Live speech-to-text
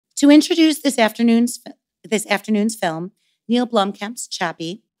To introduce this afternoon's film, Neil Blomkamp's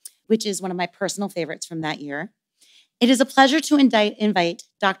Chappie, which is one of my personal favorites from that year, it is a pleasure to invite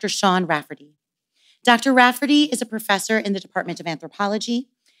Dr. Sean Rafferty. Dr. Rafferty is a professor in the Department of Anthropology,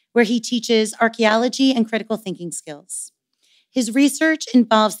 where he teaches archaeology and critical thinking skills. His research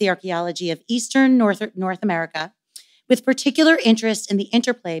involves the archaeology of Eastern North America, with particular interest in the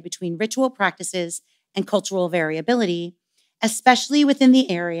interplay between ritual practices and cultural variability, especially within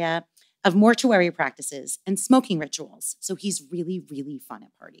the area of mortuary practices and smoking rituals. So he's really, really fun at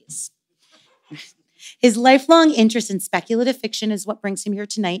parties. His lifelong interest in speculative fiction is what brings him here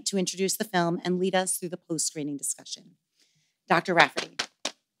tonight to introduce the film and lead us through the post-screening discussion. Dr. Rafferty.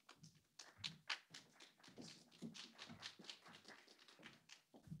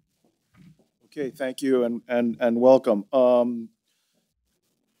 Okay, thank you and welcome.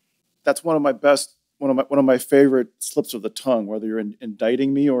 That's one of my favorite slips of the tongue, whether you're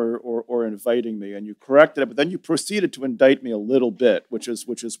indicting me or inviting me, and you corrected it, but then you proceeded to indict me a little bit, which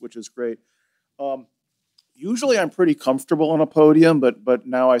is great. Usually I'm pretty comfortable on a podium, but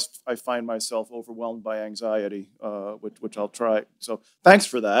now I find myself overwhelmed by anxiety, which I'll try. So thanks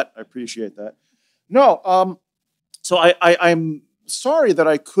for that. I appreciate that. No, so I'm sorry that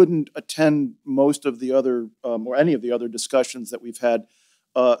I couldn't attend most of the other or any of the other discussions that we've had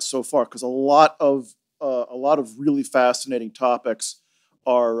so far, because a lot of really fascinating topics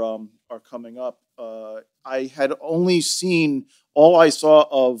are coming up. I had only seen all I saw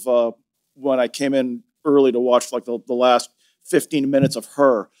of when I came in early to watch like the last 15 minutes of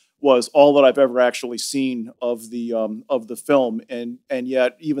Her was all that I've ever actually seen of the film, and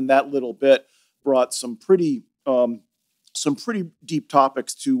yet even that little bit brought some pretty deep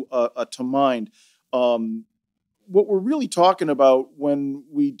topics to mind. What we're really talking about when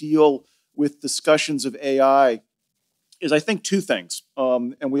we deal with discussions of AI is, I think, two things,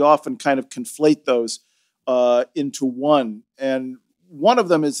 and we often kind of conflate those into one. And one of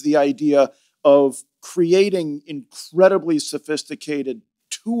them is the idea of creating incredibly sophisticated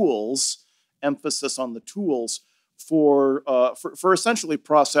tools, emphasis on the tools, for essentially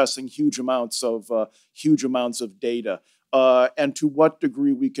processing huge amounts of data, and to what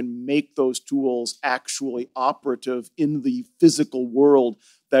degree we can make those tools actually operative in the physical world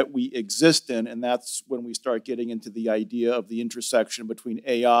that we exist in. And that's when we start getting into the idea of the intersection between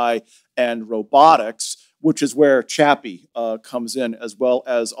AI and robotics, which is where Chappie comes in, as well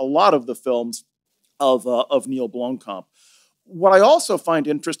as a lot of the films of Neil Blomkamp. What I also find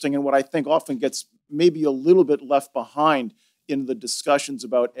interesting, and what I think often gets maybe a little bit left behind in the discussions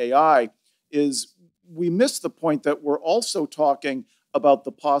about AI, is we miss the point that we're also talking about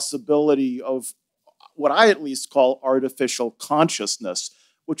the possibility of what I at least call artificial consciousness,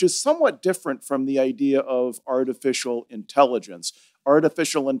 which is somewhat different from the idea of artificial intelligence.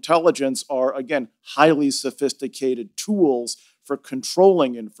 Artificial intelligence are, again, highly sophisticated tools for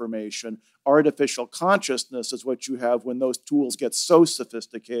controlling information. Artificial consciousness is what you have when those tools get so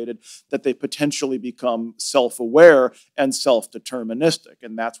sophisticated that they potentially become self-aware and self-deterministic.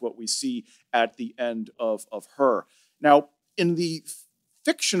 And that's what we see at the end of Her. Now, in the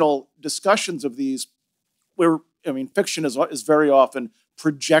fictional discussions of these, fiction is very often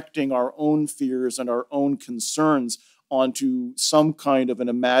projecting our own fears and our own concerns onto some kind of an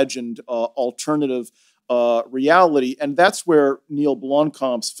imagined alternative reality. And that's where Neil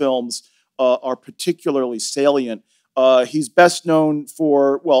Blomkamp's films are particularly salient. He's best known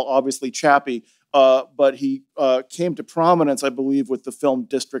for, well, obviously Chappie, but he came to prominence, I believe, with the film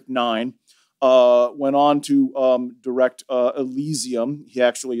District 9. Went on to direct Elysium. He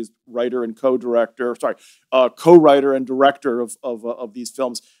actually is writer and co-writer and director of these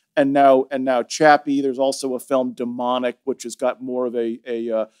films. And now Chappie. There's also a film Demonic, which has got more of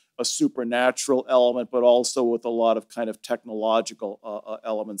a supernatural element, but also with a lot of kind of technological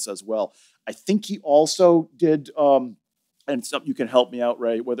elements as well. I think he also did, and some, you can help me out,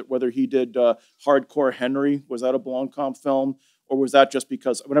 Ray, whether he did Hardcore Henry. Was that a Blomkamp film? Or was that just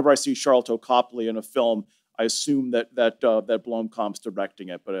because whenever I see Charlton Copley in a film, I assume that Blomkamp's directing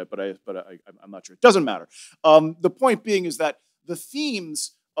it, but I'm not sure. It doesn't matter. The point being is that the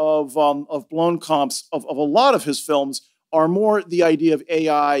themes of Blomkamp's of a lot of his films are more the idea of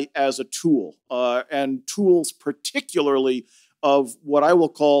AI as a tool, and tools particularly of what I will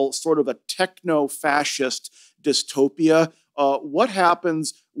call sort of a techno-fascist dystopia. What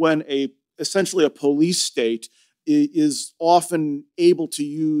happens when essentially a police state is often able to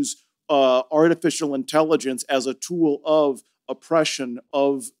use artificial intelligence as a tool of oppression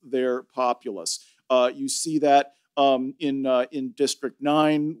of their populace. You see that in District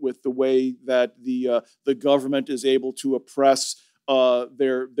 9 with the way that the government is able to oppress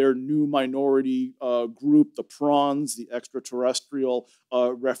their new minority group, the prawns, the extraterrestrial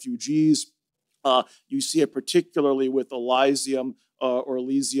refugees. You see it particularly with Elysium or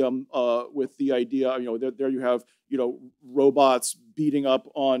Elysium with the idea, there you have, robots beating up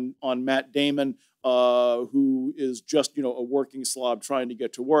on Matt Damon, who is just, a working slob trying to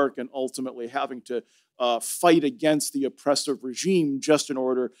get to work and ultimately having to fight against the oppressive regime just in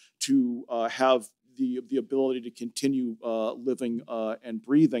order to have the ability to continue living and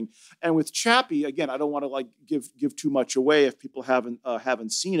breathing. And with Chappie, again, I don't want to give too much away if people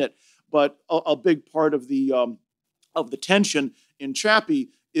haven't seen it, but a big part of the tension in Chappie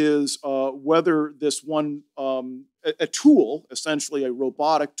is whether this one a tool, essentially a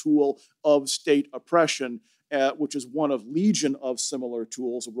robotic tool of state oppression, which is one of legion of similar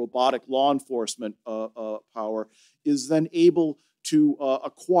tools, a robotic law enforcement power, is then able to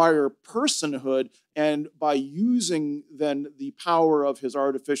acquire personhood, and by using then the power of his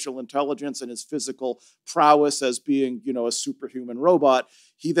artificial intelligence and his physical prowess as being, a superhuman robot,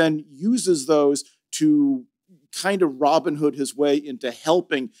 he then uses those to kind of Robin Hood his way into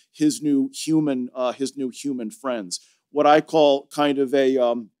helping his new human friends. What I call kind of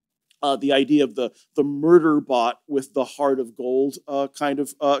the idea of the murder bot with the heart of gold kind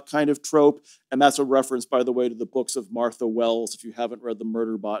of trope, and that's a reference, by the way, to the books of Martha Wells. If you haven't read the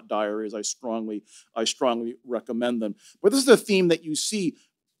Murder Bot Diaries, I strongly recommend them. But this is a theme that you see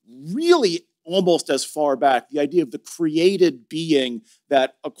really almost as far back, the idea of the created being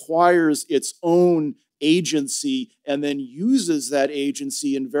that acquires its own agency and then uses that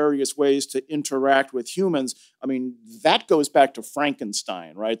agency in various ways to interact with humans. I mean, that goes back to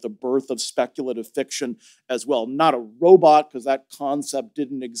Frankenstein, right? The birth of speculative fiction as well. Not a robot, because that concept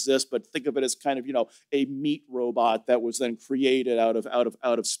didn't exist, but think of it as kind of, a meat robot that was then created out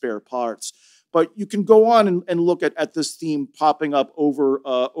of spare parts. But you can go on and look at this theme popping up over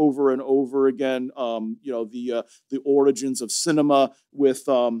and over again. The origins of cinema with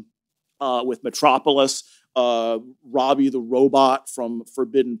Metropolis, Robbie the Robot from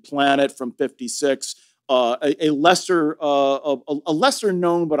Forbidden Planet from '56, a lesser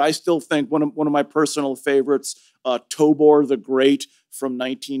known, but I still think one of my personal favorites, Tobor the Great from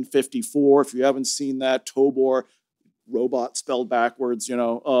 1954. If you haven't seen that, Tobor, robot spelled backwards,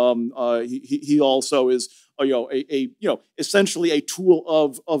 he also is essentially a tool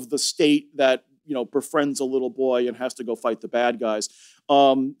of the state that befriends a little boy and has to go fight the bad guys.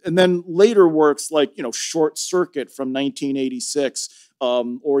 And then later works like, Short Circuit from 1986,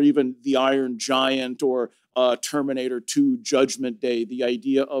 or even The Iron Giant, or Terminator 2 Judgment Day, the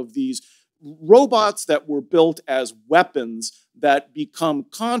idea of these robots that were built as weapons that become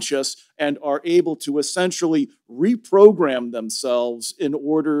conscious and are able to essentially reprogram themselves in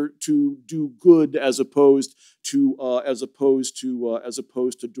order to do good as opposed to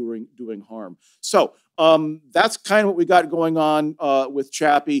doing harm. So that's kind of what we got going on with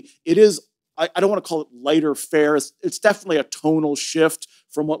Chappie. It is, I don't want to call it lighter fare. It's definitely a tonal shift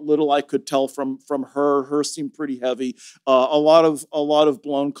from what little I could tell from her. Her seemed pretty heavy. A lot of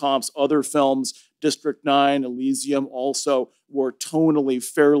Blomkamp's other films, District 9, Elysium, also were tonally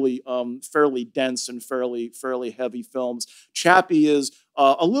fairly dense and fairly heavy films. Chappie is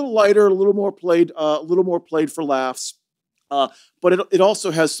a little lighter, a little more played for laughs. But it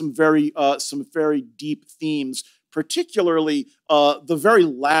also has some very deep themes, particularly the very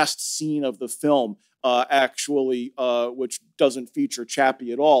last scene of the film, which doesn't feature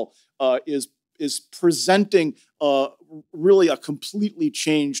Chappie at all, is presenting really a completely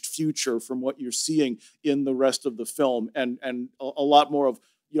changed future from what you're seeing in the rest of the film, and a lot more of,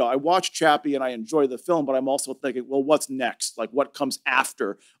 I watch Chappie and I enjoy the film, but I'm also thinking, well, what's next? Like, what comes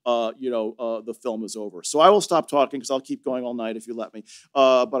after, the film is over? So I will stop talking because I'll keep going all night if you let me.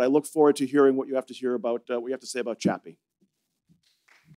 But I look forward to hearing what you have to say about Chappie.